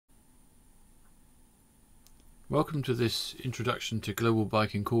Welcome to this introduction to Global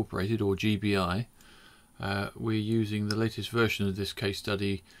Bike Incorporated, or GBI. We're using the latest version of this case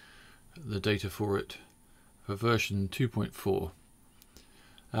study, the data for it, for version 2.4.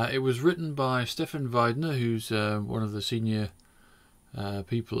 It was written by Stefan Weidner, who's one of the senior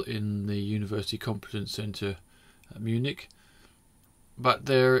people in the University Competence Center at Munich. But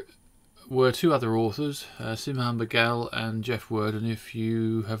there were two other authors, Simhan Bagal and Jeff Word, and if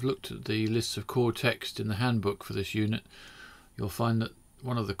you have looked at the lists of core text in the handbook for this unit, you'll find that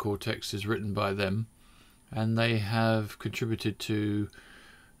one of the core texts is written by them, and they have contributed to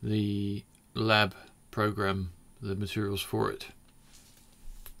the lab program, the materials for it,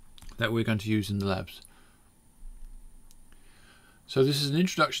 that we're going to use in the labs. So this is an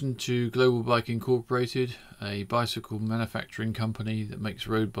introduction to Global Bike Incorporated, a bicycle manufacturing company that makes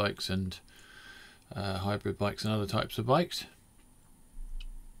road bikes and hybrid bikes and other types of bikes.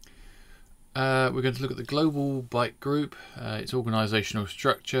 We're going to look at the Global Bike Group, its organisational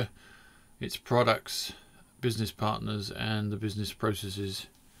structure, its products, business partners and the business processes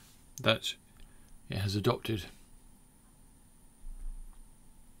that it has adopted.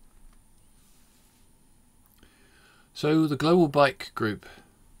 So the Global Bike Group,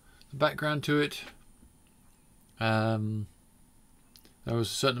 the background to it, there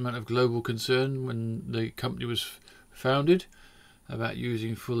was a certain amount of global concern when the company was founded about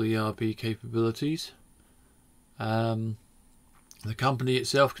using full ERP capabilities. The company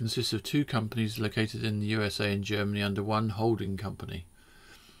itself consists of two companies located in the USA and Germany under one holding company.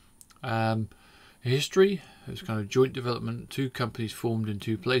 History, it was kind of joint development, two companies formed in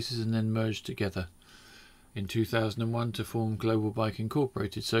two places and then merged together in 2001 to form Global Bike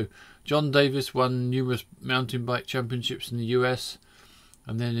Incorporated. So John Davis won numerous mountain bike championships in the US,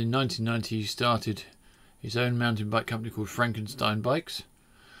 and then in 1990 he started his own mountain bike company called Frankenstein Bikes.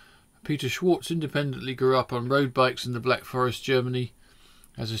 Peter Schwartz independently grew up on road bikes in the Black Forest, Germany.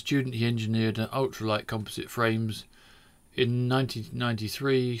 As a student he engineered ultralight composite frames. In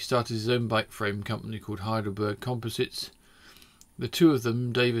 1993 he started his own bike frame company called Heidelberg Composites. The two of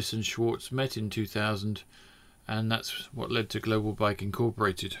them, Davis and Schwartz, met in 2000, and that's what led to Global Bike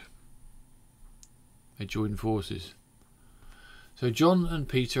Incorporated. They joined forces. So John and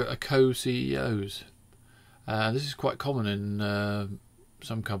Peter are co-CEOs. This is quite common in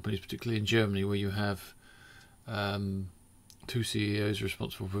some companies, particularly in Germany, where you have two CEOs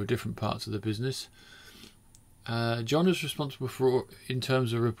responsible for different parts of the business. John is responsible for, in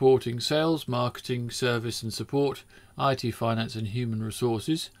terms of reporting, sales, marketing, service and support, IT, finance and human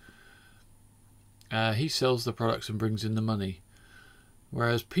resources. He sells the products and brings in the money.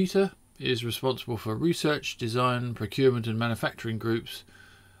 Whereas Peter is responsible for research, design, procurement and manufacturing groups,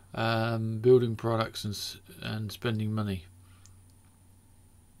 building products and spending money.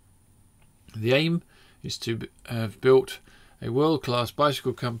 The aim is to have built a world-class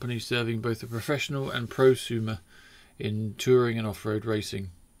bicycle company serving both the professional and prosumer in touring and off-road racing,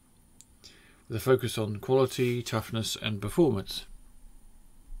 with a focus on quality, toughness and performance.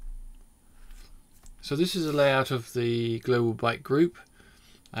 So this is a layout of the Global Bike Group,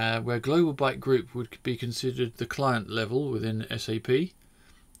 where Global Bike Group would be considered the client level within SAP,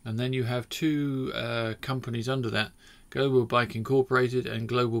 and then you have two companies under that, Global Bike Incorporated and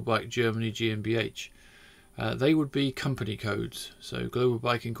Global Bike Germany GmbH. They would be company codes. So Global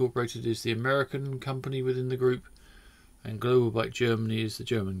Bike Incorporated is the American company within the group, and Global Bike Germany is the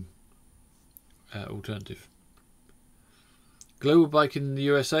German alternative. Global Bike in the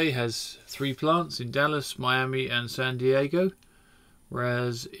USA has three plants in Dallas, Miami and San Diego,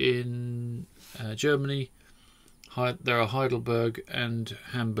 whereas in Germany there are Heidelberg and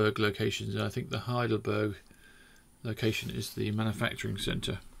Hamburg locations, and I think the Heidelberg location is the manufacturing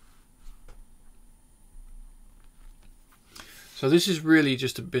center. So this is really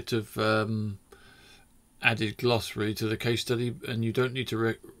just a bit of added glossary to the case study, and you don't need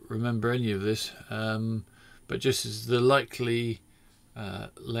to remember any of this, but just as the likely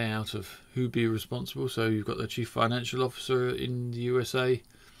layout of who be responsible. So you've got the Chief Financial Officer in the USA,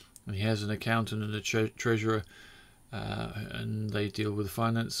 and he has an accountant and a treasurer, and they deal with the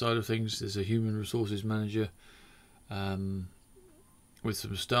finance side of things. There's a human resources manager with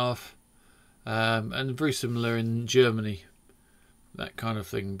some staff, and very similar in Germany, that kind of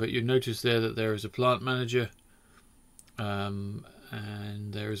thing. But you notice there that there is a plant manager, and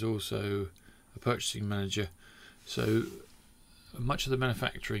there is also a purchasing manager. So much of the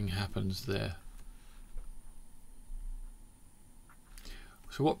manufacturing happens there.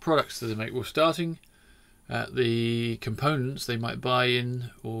 So what products do they make? Well, starting at the components, they might buy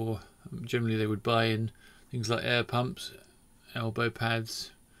in, or generally they would buy in things like air pumps, elbow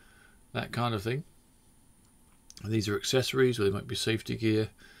pads, that kind of thing. And these are accessories, or they might be safety gear,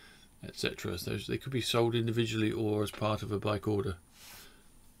 etc. So they could be sold individually or as part of a bike order.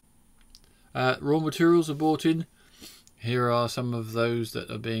 Raw materials are bought in. Here are some of those that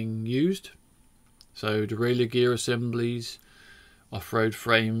are being used. So derailleur gear assemblies, off-road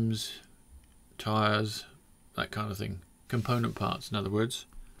frames, tyres, that kind of thing. Component parts, in other words.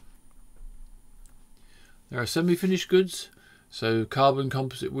 There are semi-finished goods, so carbon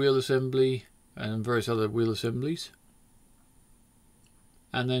composite wheel assembly and various other wheel assemblies.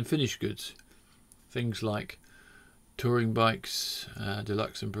 And then finished goods, things like touring bikes,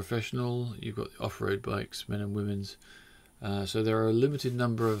 deluxe and professional. You've got off-road bikes, men and women's. So there are a limited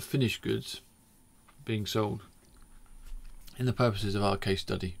number of finished goods being sold in the purposes of our case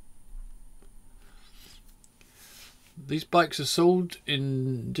study. These bikes are sold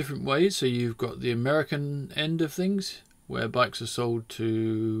in different ways. So you've got the American end of things, where bikes are sold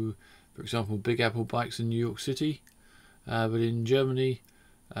to, for example, Big Apple bikes in New York City. But in Germany,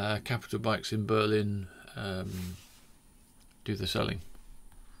 Capital Bikes in Berlin do the selling.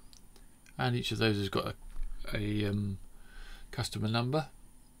 And each of those has got a customer number,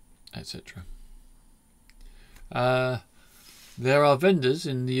 etc. There are vendors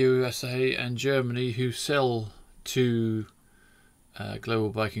in the USA and Germany who sell to Global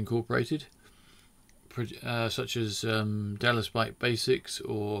Bike Incorporated, such as Dallas Bike Basics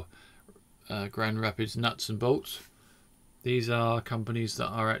or Grand Rapids Nuts and Bolts. These are companies that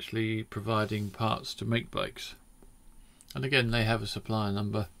are actually providing parts to make bikes. And again, they have a supplier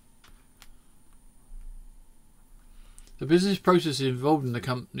number. The business processes involved in the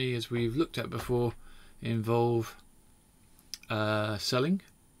company, as we've looked at before, involve selling.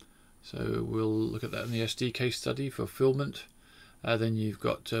 So we'll look at that in the SD case study. Fulfillment. Then you've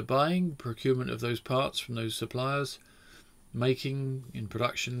got buying, procurement of those parts from those suppliers, making in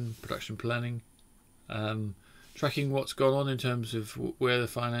production planning, tracking what's gone on in terms of where the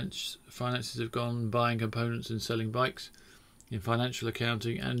finances have gone, buying components and selling bikes, in financial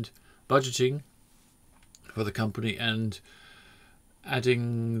accounting, and budgeting for the company, and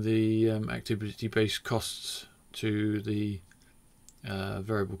adding the activity-based costs to the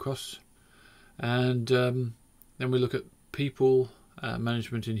variable costs. And then we look at people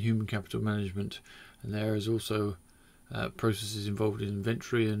management and human capital management, and there is also processes involved in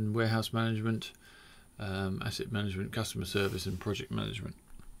inventory and warehouse management, asset management, customer service, and project management.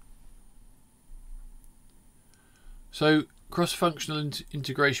 So cross-functional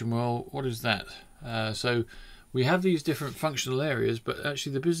integration, well, what is that? So we have these different functional areas, but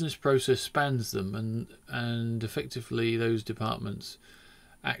actually the business process spans them, and effectively those departments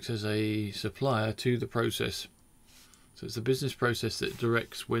act as a supplier to the process. So it's the business process that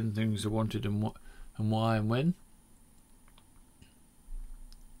directs when things are wanted and what and why and when.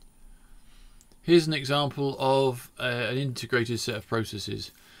 Here's an example of an integrated set of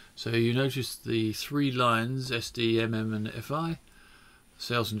processes. So you notice the three lines: SD, MM and FI,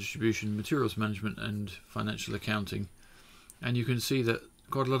 sales and distribution, materials management and financial accounting. And you can see that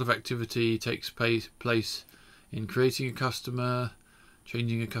quite a lot of activity takes place in creating a customer,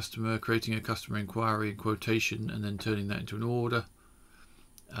 changing a customer, creating a customer inquiry and quotation, and then turning that into an order.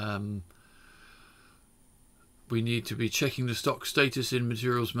 We need to be checking the stock status in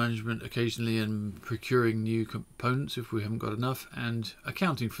materials management occasionally and procuring new components if we haven't got enough, and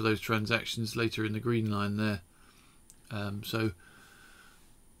accounting for those transactions later in the green line there. So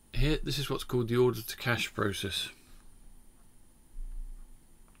here, this is what's called the order to cash process.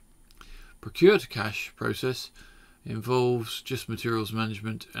 Procure to cash process involves just materials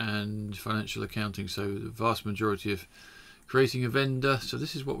management and financial accounting, so the vast majority of creating a vendor. So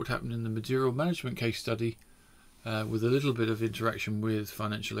this is what would happen in the material management case study, with a little bit of interaction with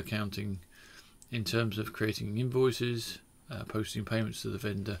financial accounting in terms of creating invoices, posting payments to the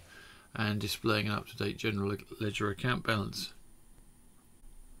vendor, and displaying an up-to-date general ledger account balance.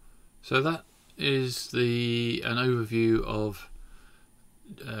 So that is an overview of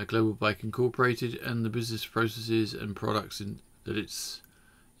Global Bike Incorporated and the business processes and products that it's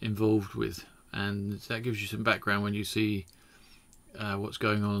involved with, and that gives you some background when you see what's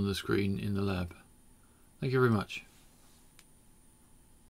going on the screen in the lab. Thank you very much.